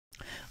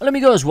Hola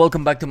amigos,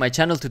 welcome back to my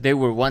channel. Today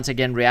we're once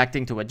again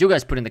reacting to what you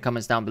guys put in the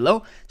comments down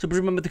below. So please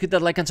remember to hit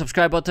that like and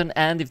subscribe button,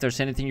 and if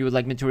there's anything you would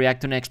like me to react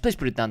to next, please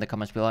put it down in the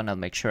comments below and I'll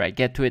make sure I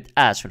get to it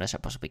as soon as I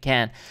possibly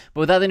can. But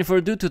without any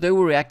further ado, today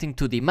we're reacting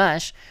to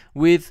Dimash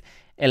with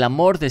El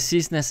Amor de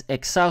CISNES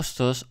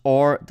EXHAUSTOS,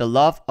 or The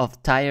Love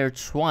of Tired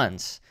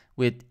Swans,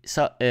 with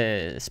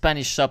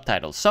Spanish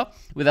subtitles. So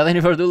without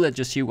any further ado, let's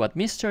just see what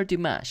Mr.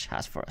 Dimash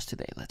has for us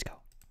today. Let's go.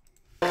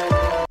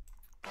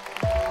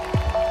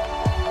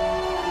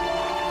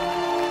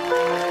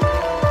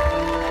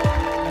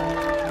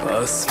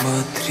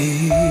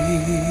 Посмотри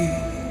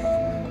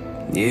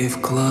мне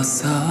в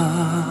глаза,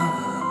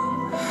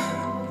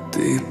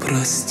 ты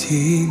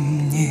прости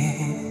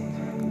мне,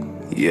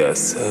 я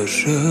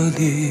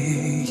сожалею,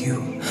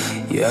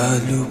 я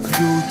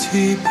люблю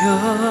тебя,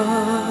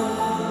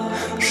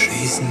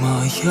 жизнь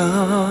моя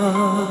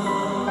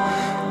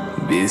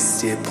без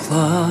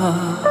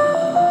тепла.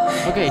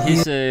 Okay,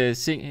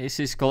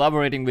 he's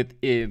collaborating with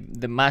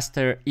the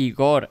master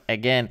Igor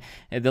again.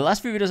 The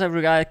last few videos I've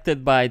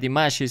reacted by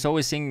Dimash, he's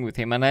always singing with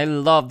him, and I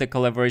love the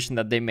collaboration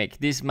that they make.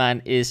 This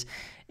man is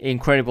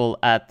incredible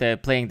at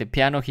playing the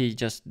piano. He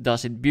just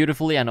does it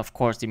beautifully, and of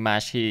course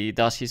Dimash, he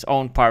does his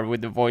own part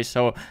with the voice,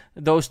 so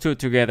those two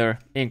together,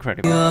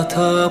 incredible. Я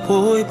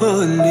тобой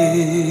болею,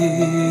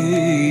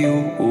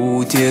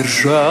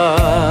 удержать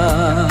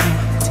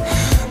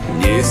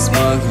не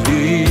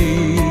смогли.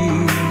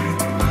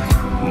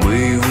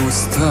 Мы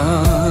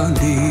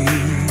устали,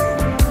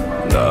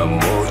 нам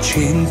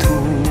очень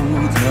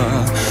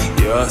трудно,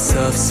 я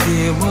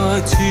совсем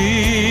один,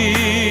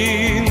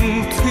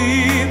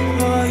 ты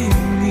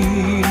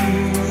пойми,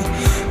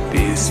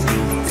 без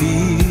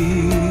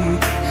любви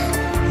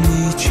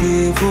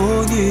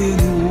ничего не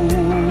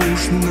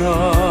нужно.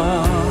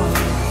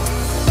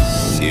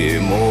 Не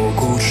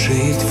могут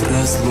жить в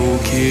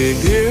разлуке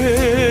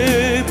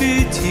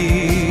лебеди.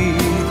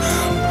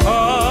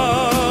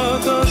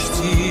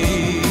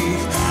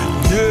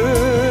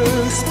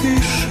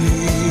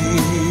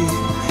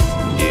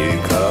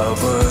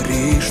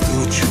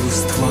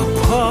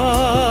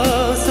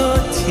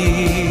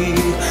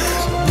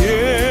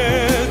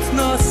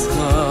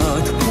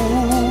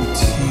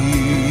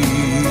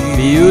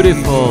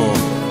 Beautiful.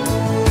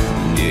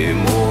 Не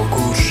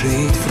могут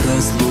жить в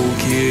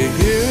разлуке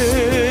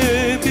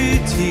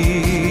лебеди.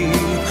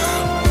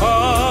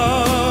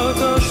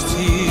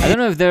 Подожди. I don't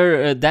know if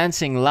they're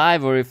dancing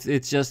live or if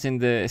it's just in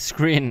the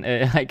screen.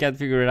 I can't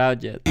figure it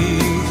out yet.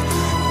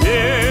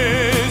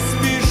 Не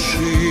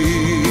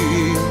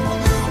спеши,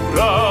 в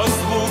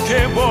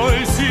разлуке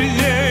боль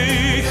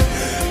сильней,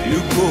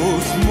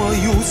 любовь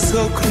мою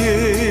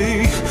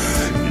согрей.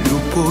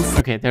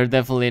 Okay, they're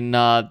definitely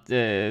not.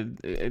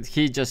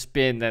 He just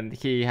spinned and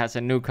he has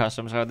a new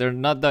custom, so they're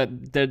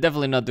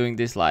definitely not doing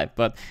this live.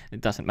 But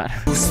it doesn't matter.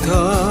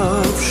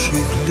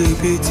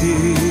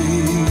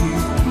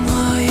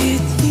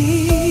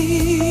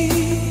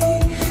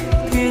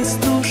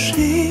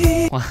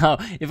 Wow!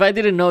 If I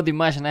didn't know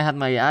Dimash and I had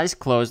my eyes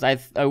closed, I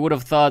would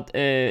have thought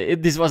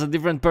this was a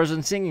different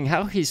person singing.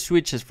 How he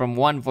switches from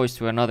one voice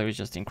to another is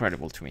just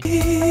incredible to me.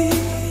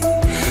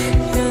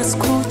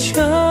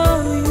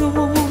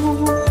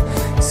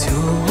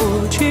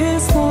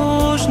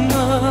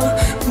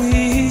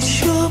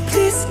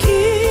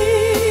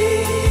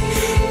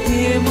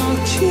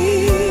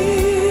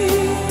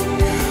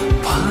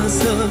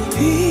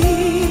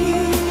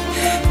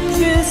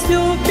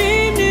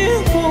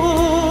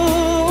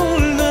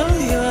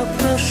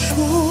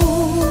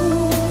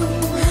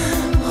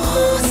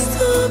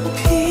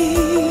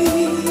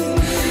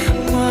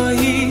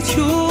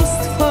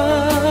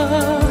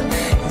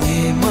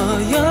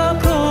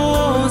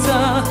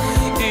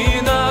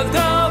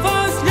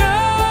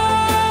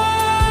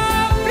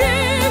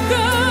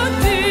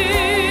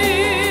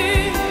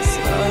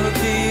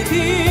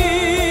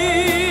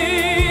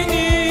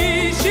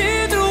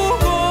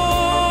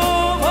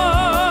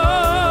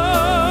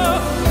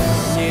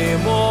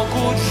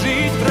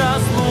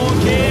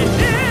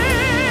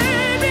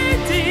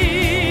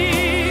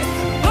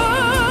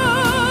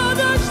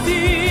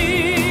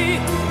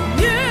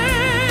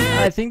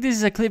 I think this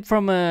is a clip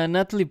from a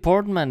Natalie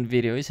Portman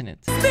video, isn't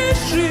it?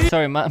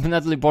 Sorry,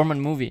 Natalie Portman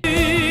movie.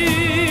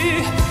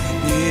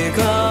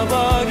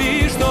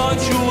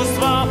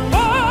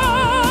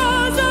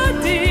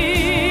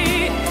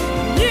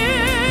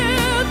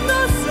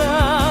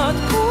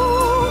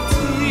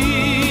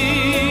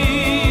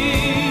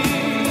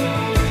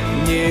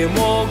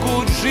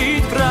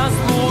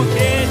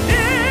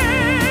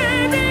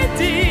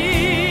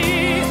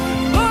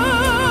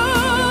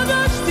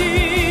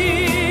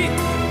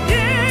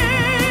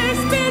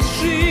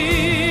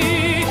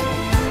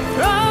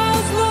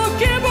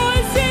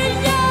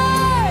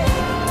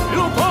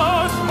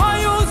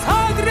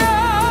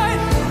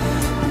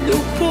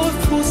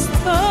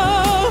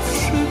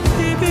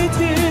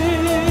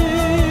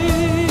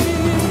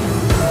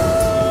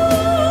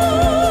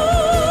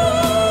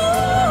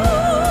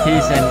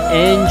 He's an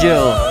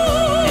angel,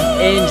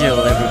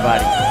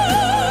 everybody.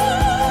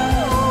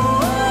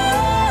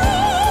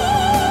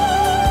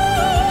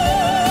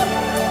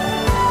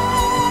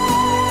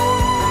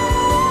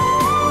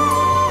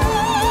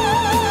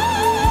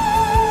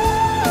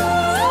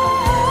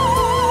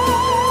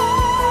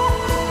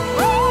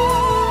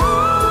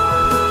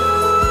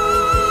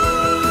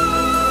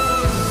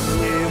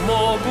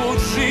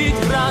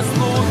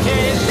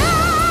 разлуки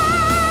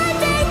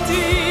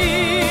лебеди,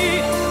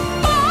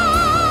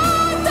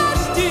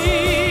 подожди,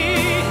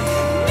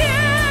 не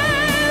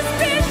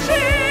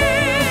спеши,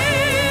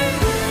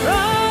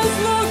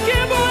 разлуки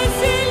боль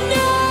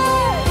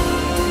сильней,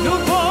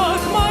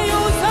 любовь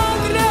мою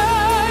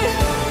согрей,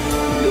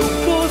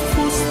 любовь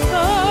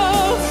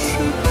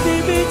уставших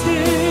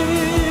лебедей.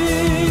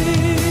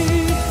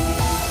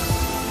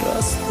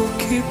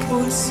 Разлуки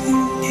боль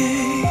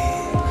сильней,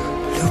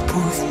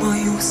 любовь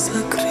мою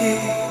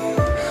согрей,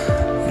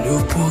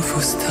 любовь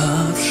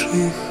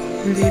уставших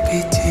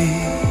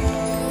лебедей,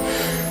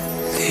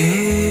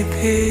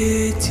 лебедей.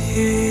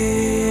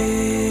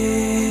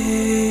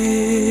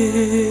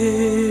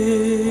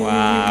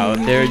 Wow,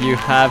 there you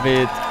have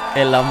it.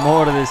 El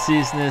amor de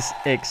cisnes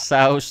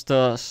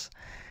exhaustos.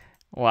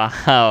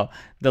 Wow,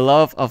 the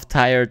love of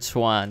tired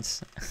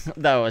swans.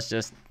 That was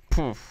just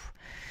poof.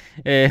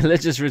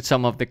 Let's just read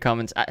some of the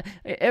comments.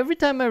 Every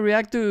time I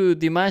react to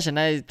Dimash and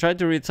I try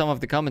to read some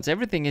of the comments,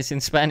 everything is in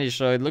Spanish,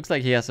 so it looks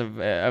like he has a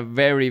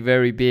very,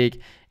 very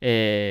big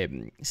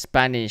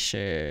Spanish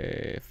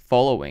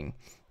following.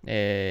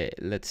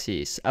 Let's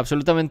see.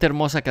 Absolutamente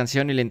hermosa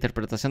canción y la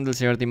interpretación del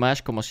señor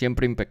Dimash, como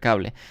siempre,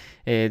 impecable.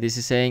 This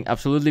is saying,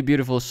 absolutely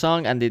beautiful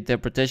song and the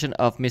interpretation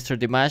of Mr.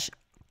 Dimash,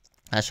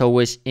 as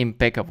always,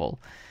 impeccable.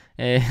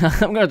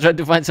 I'm gonna try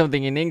to find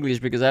something in English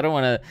because I don't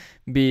want to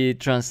be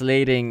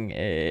translating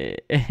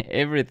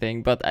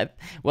everything. But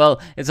well,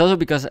 it's also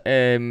because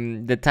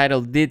the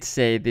title did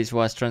say this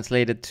was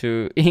translated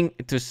to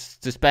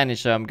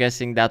Spanish, so I'm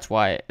guessing that's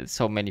why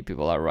so many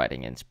people are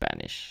writing in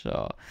Spanish.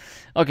 So,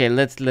 okay,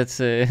 let's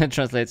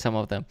translate some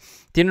of them.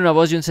 Tiene una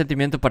voz y un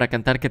sentimiento para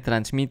cantar que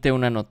transmite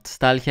una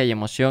nostalgia y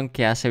emoción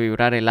que hace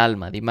vibrar el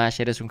alma. Dimash,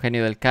 eres un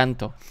genio del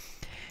canto.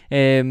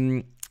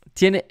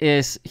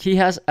 He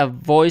has a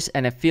voice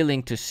and a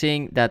feeling to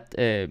sing that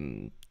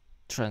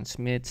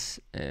transmits,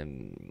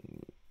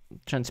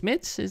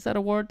 is that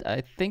a word?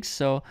 I think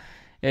so.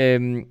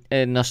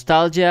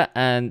 Nostalgia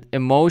and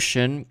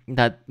emotion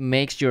that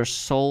makes your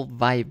soul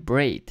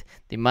vibrate.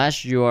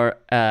 Dimash, you are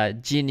a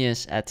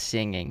genius at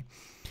singing.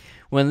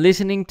 When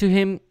listening to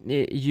him,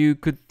 you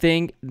could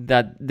think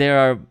that there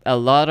are a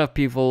lot of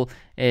people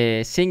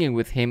singing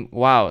with him.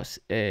 Wow,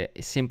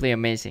 simply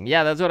amazing.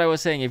 Yeah, that's what I was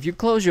saying. If you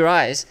close your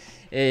eyes,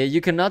 you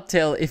cannot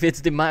tell if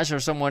it's Dimash or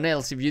someone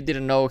else. If you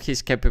didn't know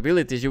his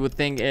capabilities, you would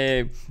think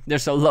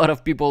there's a lot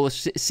of people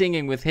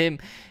singing with him.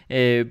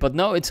 But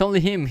no, it's only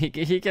him.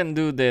 He can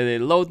do the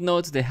low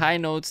notes, the high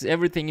notes,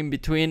 everything in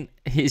between.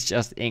 He's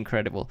just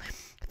incredible.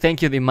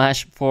 Thank you,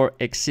 Dimash, for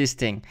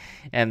existing,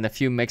 and a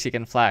few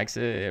Mexican flags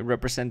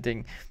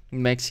representing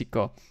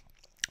Mexico.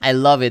 I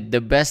love it.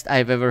 The best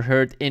I've ever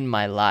heard in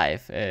my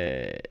life.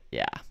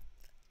 Yeah.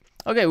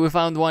 Okay, we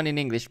found one in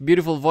English.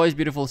 Beautiful voice,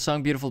 beautiful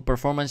song, beautiful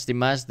performance.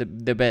 Dimash,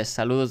 the best.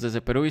 Saludos desde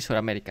Perú y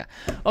Sudamérica.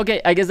 Okay,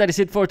 I guess that is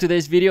it for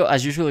today's video.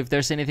 As usual, if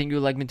there's anything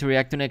you'd like me to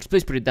react to next,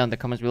 please put it down in the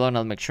comments below and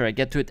I'll make sure I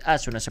get to it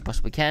as soon as I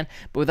possibly can.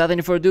 But without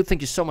any further ado,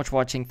 thank you so much for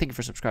watching. Thank you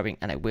for subscribing,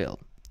 and I will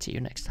see you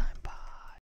next time.